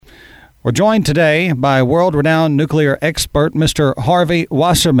We're joined today by world-renowned nuclear expert, Mr. Harvey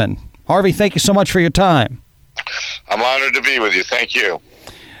Wasserman. Harvey, thank you so much for your time. I'm honored to be with you. Thank you.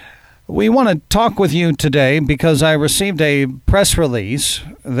 We want to talk with you today because I received a press release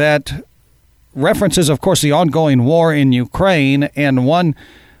that references, of course, the ongoing war in Ukraine, and one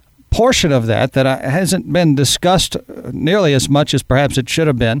portion of that hasn't been discussed nearly as much as perhaps it should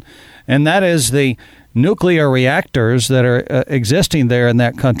have been, and that is the nuclear reactors that are existing there in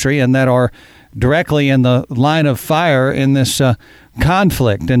that country and that are directly in the line of fire in this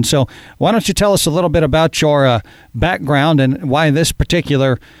conflict. And so why don't you tell us a little bit about your background and why this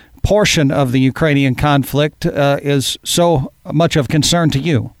particular portion of the Ukrainian conflict is so much of concern to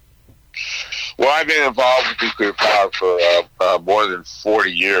you? Well, I've been involved with nuclear power for more than 40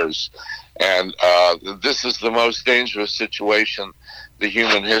 years, and this is the most dangerous situation the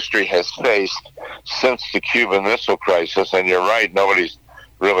human history has faced since the Cuban Missile Crisis. And you're right, nobody's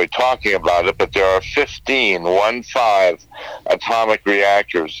really talking about it, but there are 15 atomic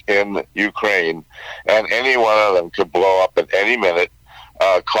reactors in Ukraine, and any one of them could blow up at any minute,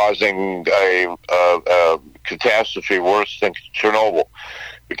 causing a catastrophe worse than Chernobyl.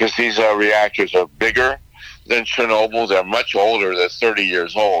 Because these reactors are bigger than Chernobyl. They're much older. They're 30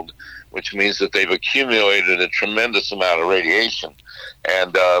 years old, which means that they've accumulated a tremendous amount of radiation.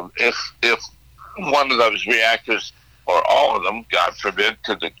 And if one of those reactors, or all of them, God forbid,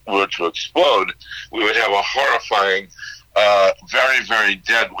 were to explode, we would have a horrifying, very, very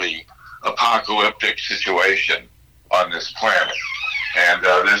deadly apocalyptic situation on this planet. And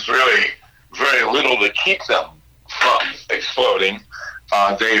there's really very little to keep them from exploding.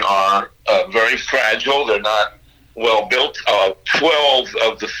 They are very fragile. They're not well built. 12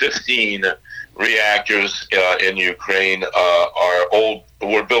 of the 15 reactors in Ukraine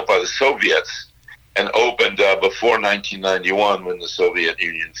were built by the Soviets and opened before 1991 when the Soviet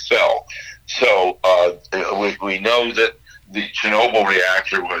Union fell. So we know that the Chernobyl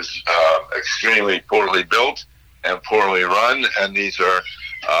reactor was extremely poorly built and poorly run, and these are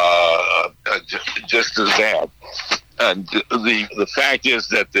just as bad. And the fact is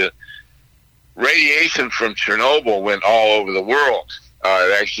that the radiation from Chernobyl went all over the world.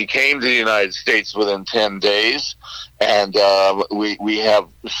 It actually came to the United States within 10 days, and we have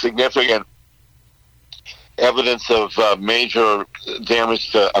significant evidence of major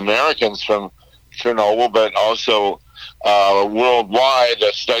damage to Americans from Chernobyl, but also worldwide.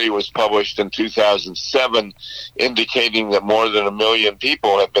 A study was published in 2007 indicating that more than 1 million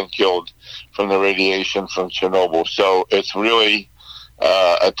people have been killed from the radiation from Chernobyl. So it's really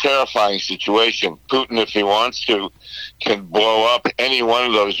a terrifying situation. Putin, if he wants to, can blow up any one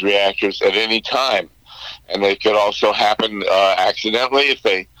of those reactors at any time. And it could also happen accidentally if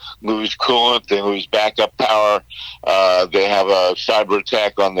they lose coolant, they lose backup power, they have a cyber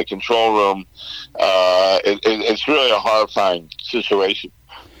attack on the control room. It's really a horrifying situation.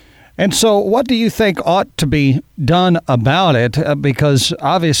 And so what do you think ought to be done about it? Because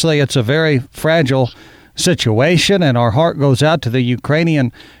obviously it's a very fragile situation, and our heart goes out to the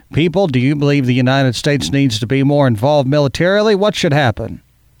Ukrainian people. Do you believe the United States needs to be more involved militarily? What should happen?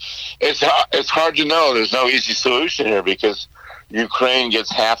 It's hard to know. There's no easy solution here because Ukraine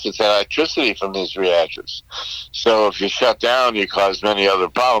gets half its electricity from these reactors. So if you shut down, you cause many other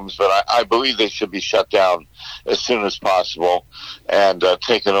problems. But I believe they should be shut down as soon as possible and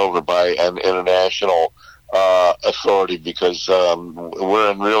taken over by an international authority, because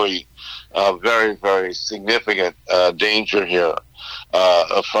we're in really very, very significant danger here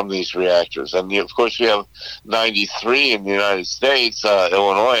from these reactors. And of course we have 93 in the United States.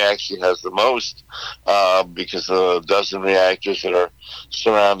 Illinois actually has the most because of a dozen reactors that are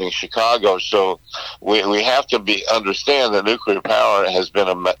surrounding Chicago. So we have to understand that nuclear power has been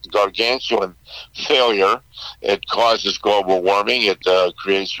a gargantuan failure. It causes global warming. It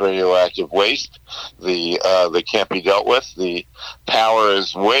creates radioactive waste that can't be dealt with. The power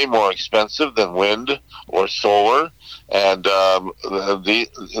is way more expensive than wind or solar. And we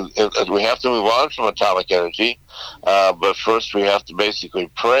have to move on from atomic energy, but first we have to basically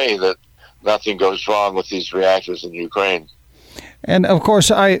pray that nothing goes wrong with these reactors in Ukraine. And, of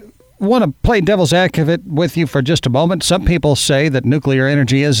course, I want to play devil's advocate with you for just a moment. Some people say that nuclear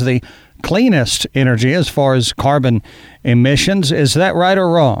energy is the cleanest energy as far as carbon emissions. Is that right or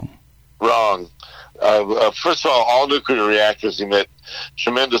wrong? Wrong. First of all nuclear reactors emit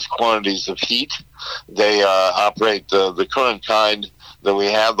tremendous quantities of heat. They operate the current kind that we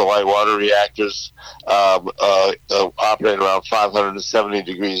have, the light water reactors, operate around 570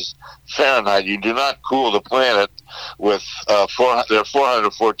 degrees Fahrenheit. You do not cool the planet with there are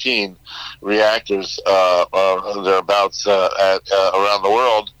 414 reactors thereabouts around the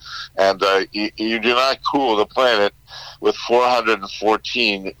world, And you do not cool the planet with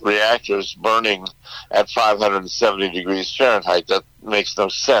 414 reactors burning at 570 degrees Fahrenheit. That makes no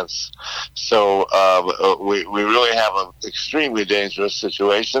sense. So we really have an extremely dangerous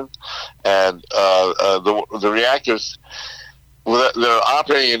situation. And the reactors that are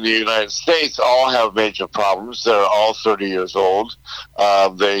operating in the United States all have major problems. They're all 30 years old.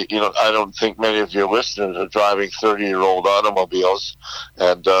 I don't think many of your listeners are driving 30-year-old automobiles,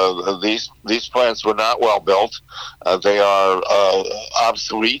 and these plants were not well built. They are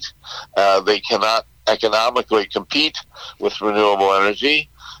obsolete. They cannot economically compete with renewable energy,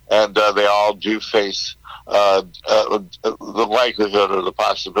 and they all do face the likelihood or the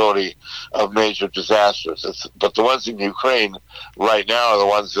possibility of major disasters. But the ones in Ukraine right now are the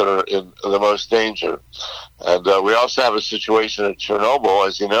ones that are in the most danger. And we also have a situation at Chernobyl.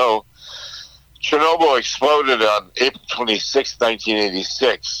 As you know, Chernobyl exploded on April 26,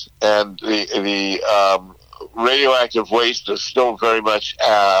 1986, and the radioactive waste is still very much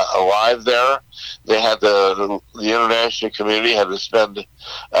alive there. They had the international community had to spend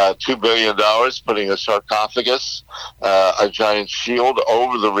 $2 billion putting a sarcophagus, a giant shield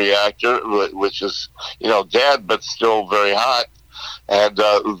over the reactor, which is dead but still very hot, and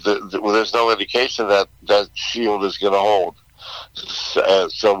there's no indication that that shield is going to hold.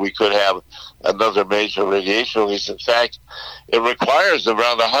 So we could have another major radiation release. In fact, it requires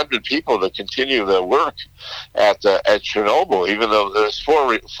around 100 people to continue their work at Chernobyl, even though there's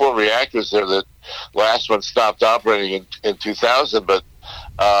four reactors there. The last one stopped operating in 2000, but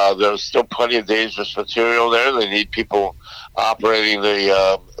there's still plenty of dangerous material there. They need people operating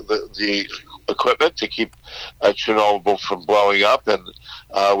the equipment to keep Chernobyl from blowing up, and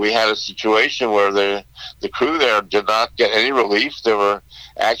we had a situation where the crew there did not get any relief. They were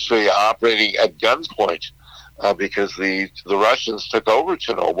actually operating at gunpoint because the Russians took over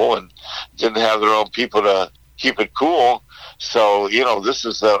Chernobyl and didn't have their own people to keep it cool. So this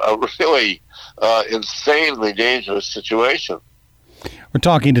is a really insanely dangerous situation. We're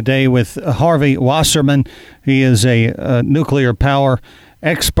talking today with Harvey Wasserman. He is a nuclear power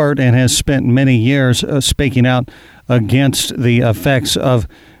expert and has spent many years speaking out against the effects of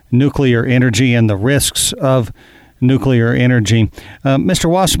nuclear energy and the risks of nuclear energy. Mr.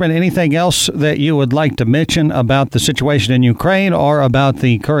 Wasserman, anything else that you would like to mention about the situation in Ukraine or about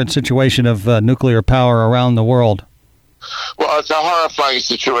the current situation of nuclear power around the world? Well, it's a horrifying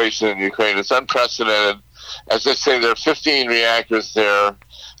situation in Ukraine. It's unprecedented. As I say, there are 15 reactors there.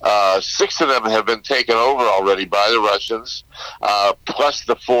 6 of them have been taken over already by the Russians, plus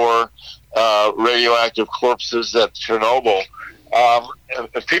the 4 radioactive corpses at Chernobyl.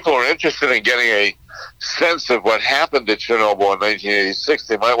 If people are interested in getting a sense of what happened at Chernobyl in 1986,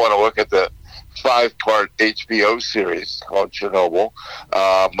 they might want to look at the 5-part HBO series called Chernobyl.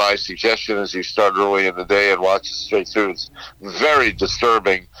 My suggestion is you start early in the day and watch it straight through. It's very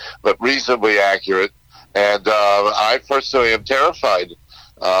disturbing, but reasonably accurate. And I personally am terrified.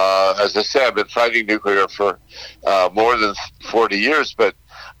 As I said, I've been fighting nuclear for more than 40 years, but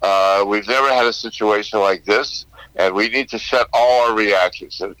we've never had a situation like this, and we need to shut all our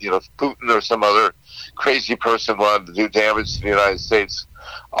reactors. If Putin or some other crazy person wanted to do damage to the United States,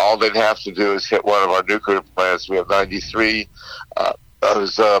 all they'd have to do is hit one of our nuclear plants. We have 93.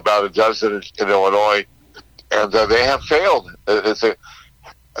 There's about a dozen in Illinois, and they have failed.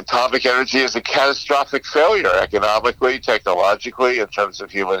 Atomic energy is a catastrophic failure economically, technologically, in terms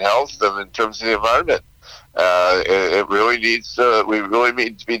of human health, and in terms of the environment. It really needs. We really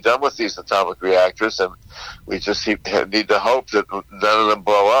need to be done with these atomic reactors, and we just need to hope that none of them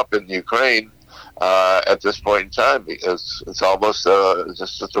blow up in Ukraine at this point in time, because it's almost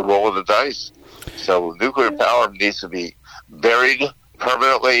just a roll of the dice. So nuclear power needs to be buried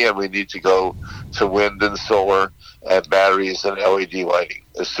permanently, and we need to go to wind and solar and batteries and LED lighting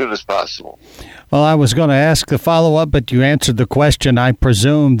as soon as possible. Well, I was going to ask the follow-up, but you answered the question. I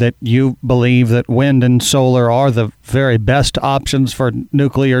presume that you believe that wind and solar are the very best options for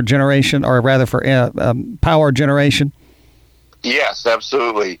nuclear generation, or rather for power generation? Yes,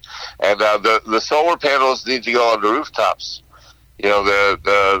 absolutely. And the solar panels need to go on the rooftops.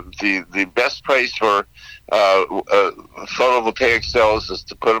 The best place for photovoltaic cells is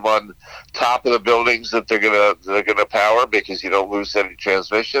to put them on top of the buildings that they're gonna power, because you don't lose any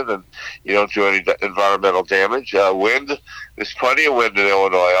transmission and you don't do any environmental damage. Wind, there's plenty of wind in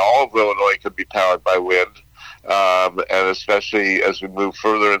Illinois. All of Illinois could be powered by wind, and especially as we move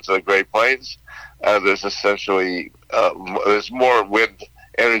further into the Great Plains, there's more wind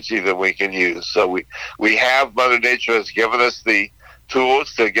energy than we can use. So we have, Mother Nature has given us the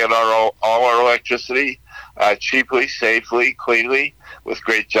tools to get all our electricity cheaply, safely, cleanly. with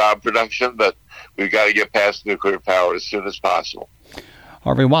great job production, but we've got to get past nuclear power as soon as possible.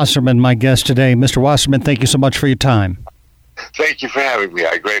 Harvey Wasserman, my guest today. Mr. Wasserman, thank you so much for your time. Thank you for having me.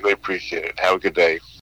 I greatly appreciate it. Have a good day.